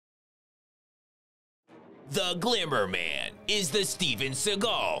The Glimmer Man is the Steven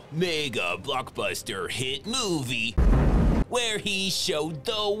Seagal mega blockbuster hit movie where he showed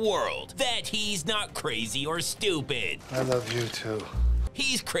the world that he's not crazy or stupid. I love you too.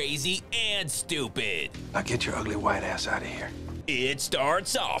 He's crazy and stupid. Now get your ugly white ass out of here. It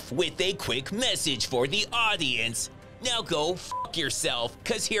starts off with a quick message for the audience. Now go fuck yourself,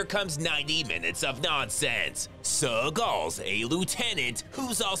 cause here comes 90 minutes of nonsense. Seagal's a lieutenant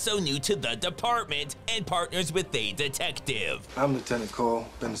who's also new to the department and partners with a detective. I'm Lieutenant Cole,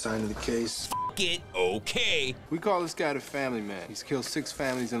 been assigned to the case. Fuck it, okay. We call this guy the family man. He's killed 6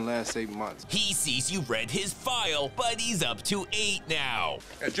 families in the last 8 months. He sees you read his file, but he's up to 8 now.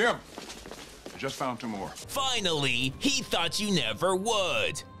 Hey, Jim. I just found 2 more. Finally, he thought you never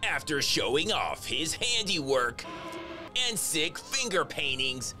would. After showing off his handiwork and sick finger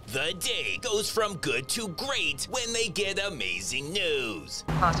paintings, the day goes from good to great when they get amazing news.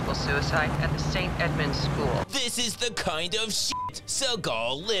 Possible suicide at the St. Edmund's School. This is the kind of shit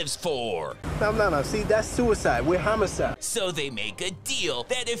Seagal lives for. No. See, that's suicide. We're homicide. So they make a deal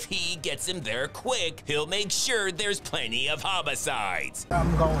that if he gets him there quick, he'll make sure there's plenty of homicides.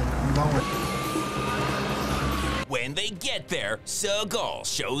 I'm going. When they get there, Seagal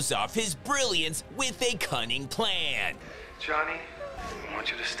shows off his brilliance with a cunning plan. Johnny, I want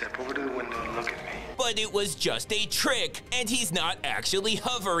you to step over to the window and look at me. But it was just a trick, and he's not actually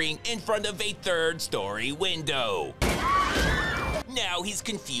hovering in front of a 3rd-story window. Now he's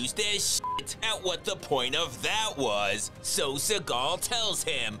confused as shit at what the point of that was, so Seagal tells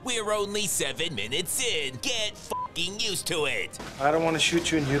him, "We're only 7 minutes in, get fucking used to it." I don't want to shoot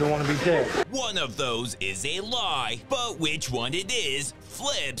you and you don't want to be dead. One of those is a lie, but which one it is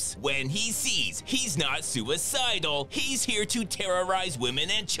flips when he sees he's not suicidal, he's here to terrorize women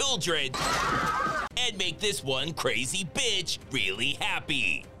and children and make this one crazy bitch really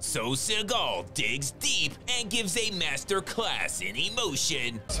happy. So Seagal digs deep and gives a master class in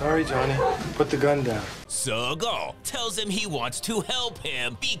emotion. Sorry, Johnny. Put the gun down. Seagal tells him he wants to help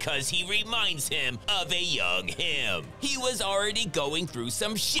him because he reminds him of a young him. He was already going through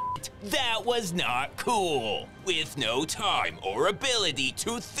some shit that was not cool. With no time or ability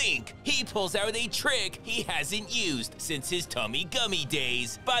to think, he pulls out a trick he hasn't used since his tummy gummy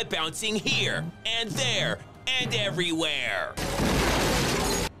days by bouncing here and there and everywhere.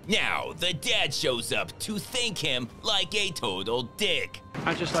 Now, the dad shows up to thank him like a total dick.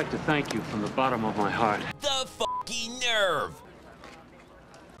 I'd just like to thank you from the bottom of my heart. The fucking nerve!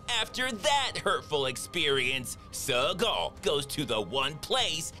 After that hurtful experience, Seagal goes to the one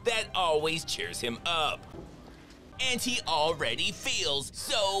place that always cheers him up. And he already feels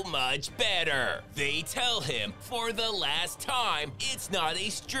so much better. They tell him for the last time it's not a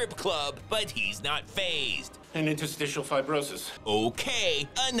strip club, but he's not fazed. And interstitial fibrosis. Okay,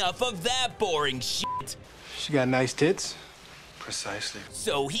 enough of that boring shit. She got nice tits. Precisely.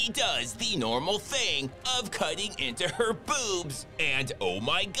 So he does the normal thing of cutting into her boobs. And oh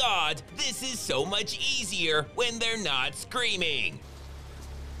my god, this is so much easier when they're not screaming.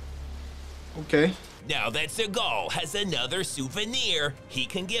 Okay. Now that Seagal has another souvenir, he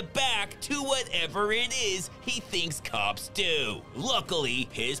can get back to whatever it is he thinks cops do. Luckily,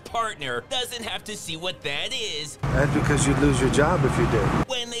 his partner doesn't have to see what that is. That's because you'd lose your job if you did.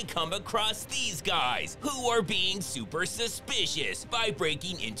 When they come across these guys who are being super suspicious by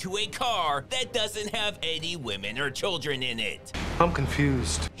breaking into a car that doesn't have any women or children in it. I'm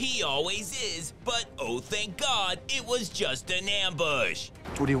confused. He always is, but oh thank God, it was just an ambush.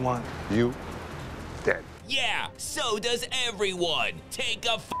 What do you want? You dead. Yeah, so does everyone. Take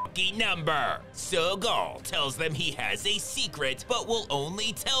a fucking number. Seagal tells them he has a secret, but will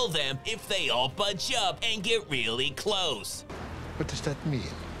only tell them if they all bunch up and get really close. What does that mean?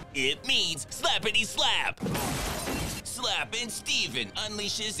 It means slappity slap. Slappin' Steven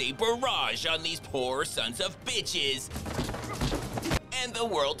unleashes a barrage on these poor sons of bitches. And the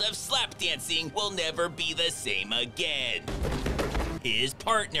world of slap dancing will never be the same again. His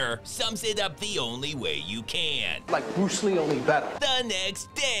partner sums it up the only way you can. Like Bruce Lee, only better. The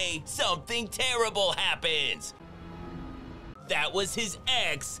next day, something terrible happens. That was his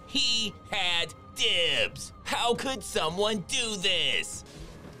ex. He had dibs. How could someone do this?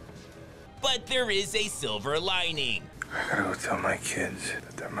 But there is a silver lining. I gotta go tell my kids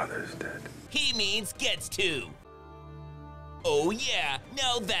that their mother's dead. He means gets to. Oh yeah,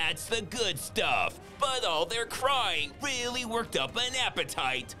 now that's the good stuff. But all their crying really worked up an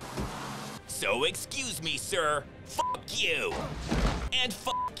appetite. So excuse me, sir. Fuck you. And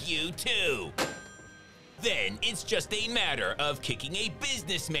fuck you too. Then it's just a matter of kicking a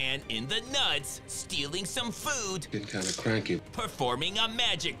businessman in the nuts, stealing some food, Getting kind of cranky. performing a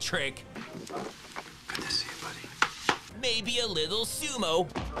magic trick, Good to see you, buddy. Maybe a little sumo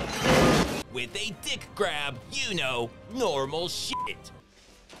with a dick grab, you know, normal shit.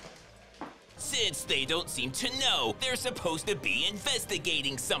 Since they don't seem to know, they're supposed to be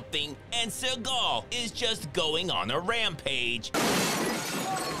investigating something, and Seagal is just going on a rampage.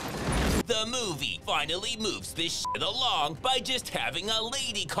 The movie finally moves this shit along by just having a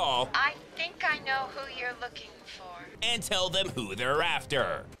lady call I think I know who you're looking for. and tell them who they're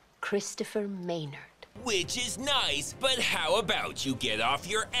after. Christopher Maynard. Which is nice, but how about you get off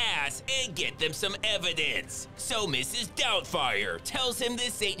your ass and get them some evidence? So Mrs. Doubtfire tells him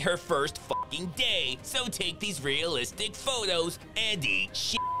this ain't her first fucking day, so take these realistic photos and eat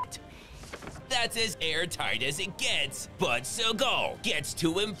shit. That's as airtight as it gets, but Seagal gets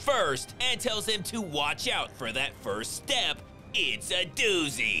to him first and tells him to watch out for that first step. It's a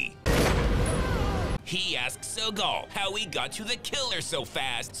doozy. He asks Seagal how he got to the killer so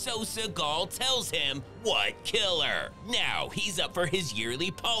fast, so Seagal tells him what killer. Now he's up for his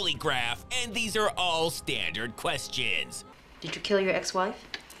yearly polygraph, and these are all standard questions. Did you kill your ex-wife?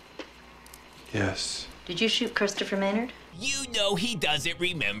 Yes. Did you shoot Christopher Maynard? You know he doesn't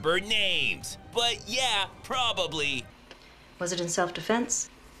remember names, but yeah, probably. Was it in self-defense?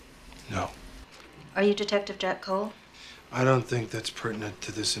 No. Are you Detective Jack Cole? I don't think that's pertinent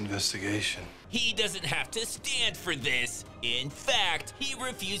to this investigation. He doesn't have to stand for this. In fact, he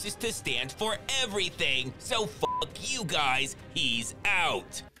refuses to stand for everything, so fuck you guys, he's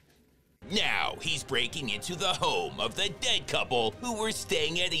out. Now, he's breaking into the home of the dead couple who were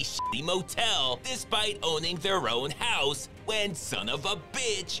staying at a shitty motel despite owning their own house when, son of a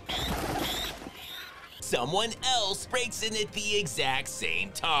bitch, someone else breaks in at the exact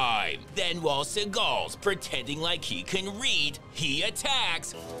same time. Then while Seagal's pretending like he can read, he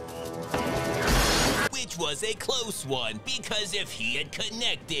attacks. Which was a close one, because if he had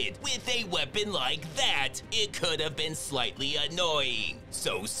connected with a weapon like that, it could have been slightly annoying.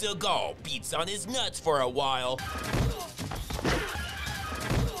 So Seagal beats on his nuts for a while,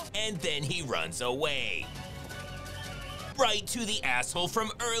 and then he runs away. Right to the asshole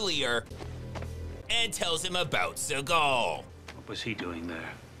from earlier, and tells him about Seagal. What was he doing there?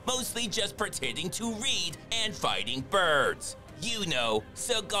 Mostly just pretending to read and fighting birds. You know,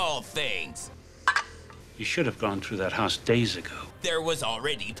 Seagal things. You should have gone through that house days ago. There was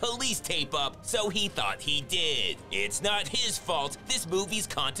already police tape up, so he thought he did. It's not his fault. This movie's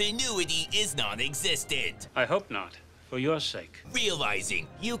continuity is non-existent. I hope not, for your sake. Realizing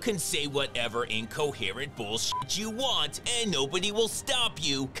you can say whatever incoherent bullshit you want and nobody will stop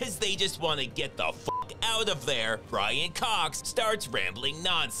you because they just want to get the fuck out of there, Brian Cox starts rambling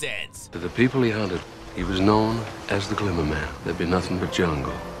nonsense. To the people he hunted, he was known as the Glimmer Man. There'd be nothing but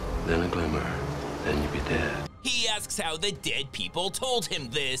jungle, then a glimmer, then you'd be dead. He asks how the dead people told him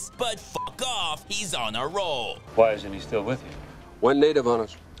this, but fuck off, he's on a roll. Why isn't he still with you? One native on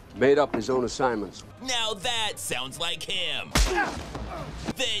us made up his own assignments. Now that sounds like him.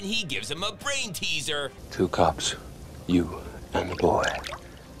 Then he gives him a brain teaser. 2 cops, you and the boy.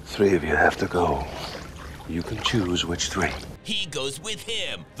 3 of you have to go. You can choose which 3. He goes with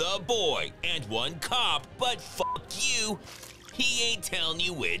him, the boy, and 1 cop, but fuck you. He ain't telling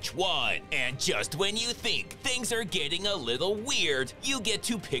you which one. And just when you think things are getting a little weird, you get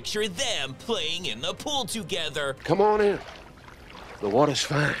to picture them playing in the pool together. Come on in. The water's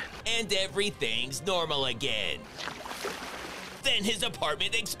fine. And everything's normal again. Then his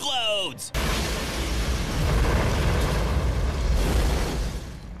apartment explodes.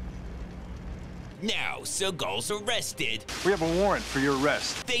 Now, Seagal's arrested. We have a warrant for your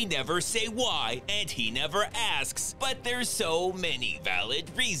arrest. They never say why, and he never asks, but there's so many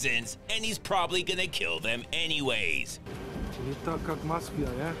valid reasons, and he's probably gonna kill them anyways.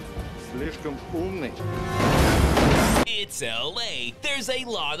 It's LA. There's a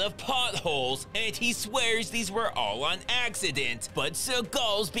lot of potholes, and he swears these were all on accident, but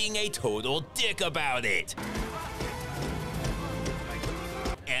Seagal's being a total dick about it.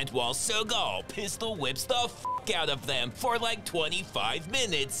 And while Seagal pistol whips the fuck out of them for like 25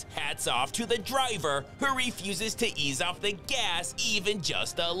 minutes, hats off to the driver who refuses to ease off the gas even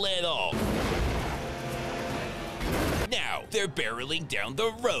just a little. Now, they're barreling down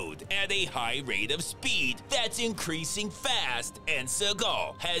the road at a high rate of speed that's increasing fast, and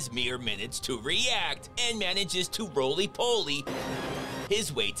Seagal has mere minutes to react and manages to roly-poly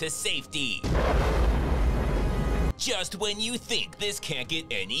his way to safety. Just when you think this can't get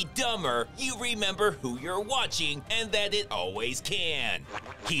any dumber, you remember who you're watching and that it always can.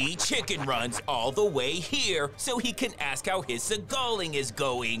 He chicken runs all the way here so he can ask how his Seagaling is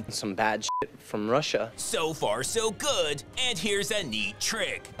going. Some bad shit from Russia. So far so good, and here's a neat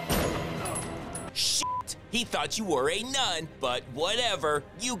trick. Shit! He thought you were a nun, but whatever,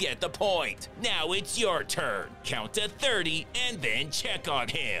 you get the point. Now it's your turn. Count to 30 and then check on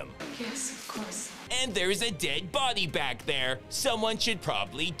him. Yes, of course. And there's a dead body back there. Someone should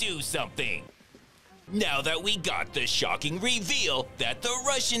probably do something. Now that we got the shocking reveal that the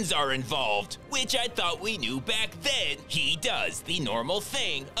Russians are involved, which I thought we knew back then, he does the normal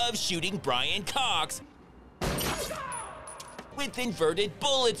thing of shooting Brian Cox with inverted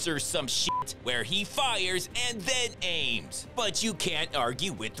bullets or some shit, where he fires and then aims. But you can't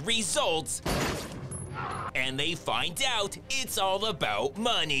argue with results. And they find out it's all about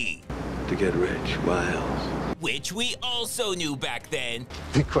money. To get rich, why else? Which we also knew back then.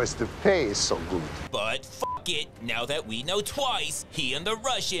 Because the pay is so good. But fuck it, now that we know twice, he and the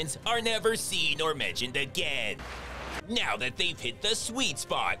Russians are never seen or mentioned again. Now that they've hit the sweet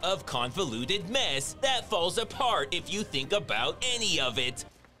spot of convoluted mess that falls apart if you think about any of it,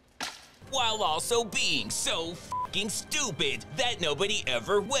 while also being so fucking stupid that nobody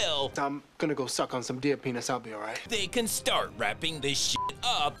ever will. I'm gonna go suck on some deer penis, I'll be alright. They can start wrapping this shit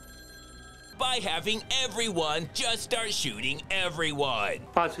up by having everyone just start shooting everyone.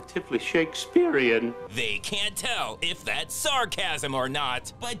 Positively Shakespearean. They can't tell if that's sarcasm or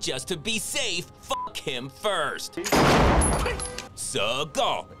not, but just to be safe, fuck him first.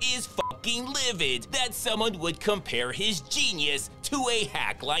 Seagal is fucking livid that someone would compare his genius to a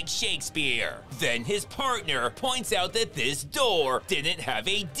hack like Shakespeare. Then his partner points out that this door didn't have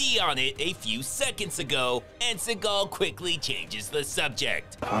a D on it a few seconds ago, and Seagal quickly changes the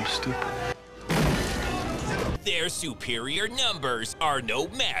subject. I'm stupid. Their superior numbers are no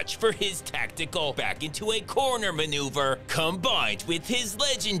match for his tactical back into a corner maneuver, combined with his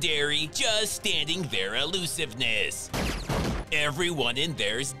legendary just standing there elusiveness. Everyone in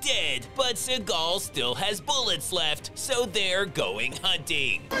there's dead, but Seagal still has bullets left, so they're going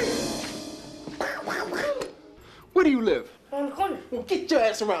hunting. Where do you live? Around the corner. Well, get your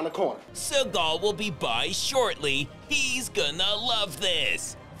ass around the corner. Seagal will be by shortly. He's gonna love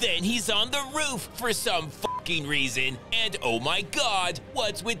this. Then he's on the roof for some fucking reason, and oh my god,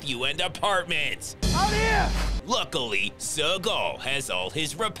 what's with you and apartments? Out here! Luckily, Seagal has all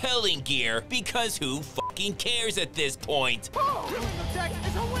his rappelling gear, because who fucking cares at this point?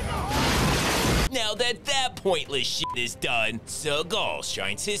 Now that that pointless shit is done, Seagal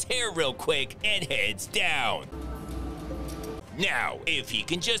shines his hair real quick and heads down. Now, if he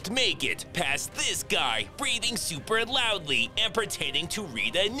can just make it past this guy breathing super loudly and pretending to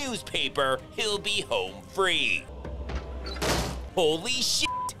read a newspaper, he'll be home free. Holy shit,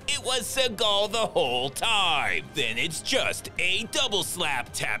 it was Seagal the whole time. Then it's just a double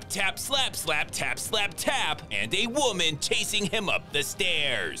slap, tap, tap, slap, slap, tap, slap, tap, and a woman chasing him up the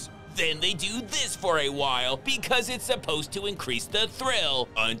stairs. Then they do this for a while because it's supposed to increase the thrill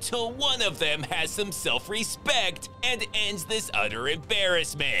until one of them has some self-respect and ends this utter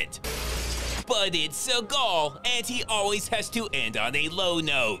embarrassment. But it's Seagal, and he always has to end on a low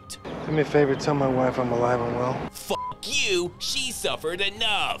note. Do me a favor, tell my wife I'm alive and well. Fuck you, she suffered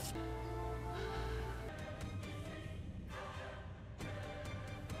enough.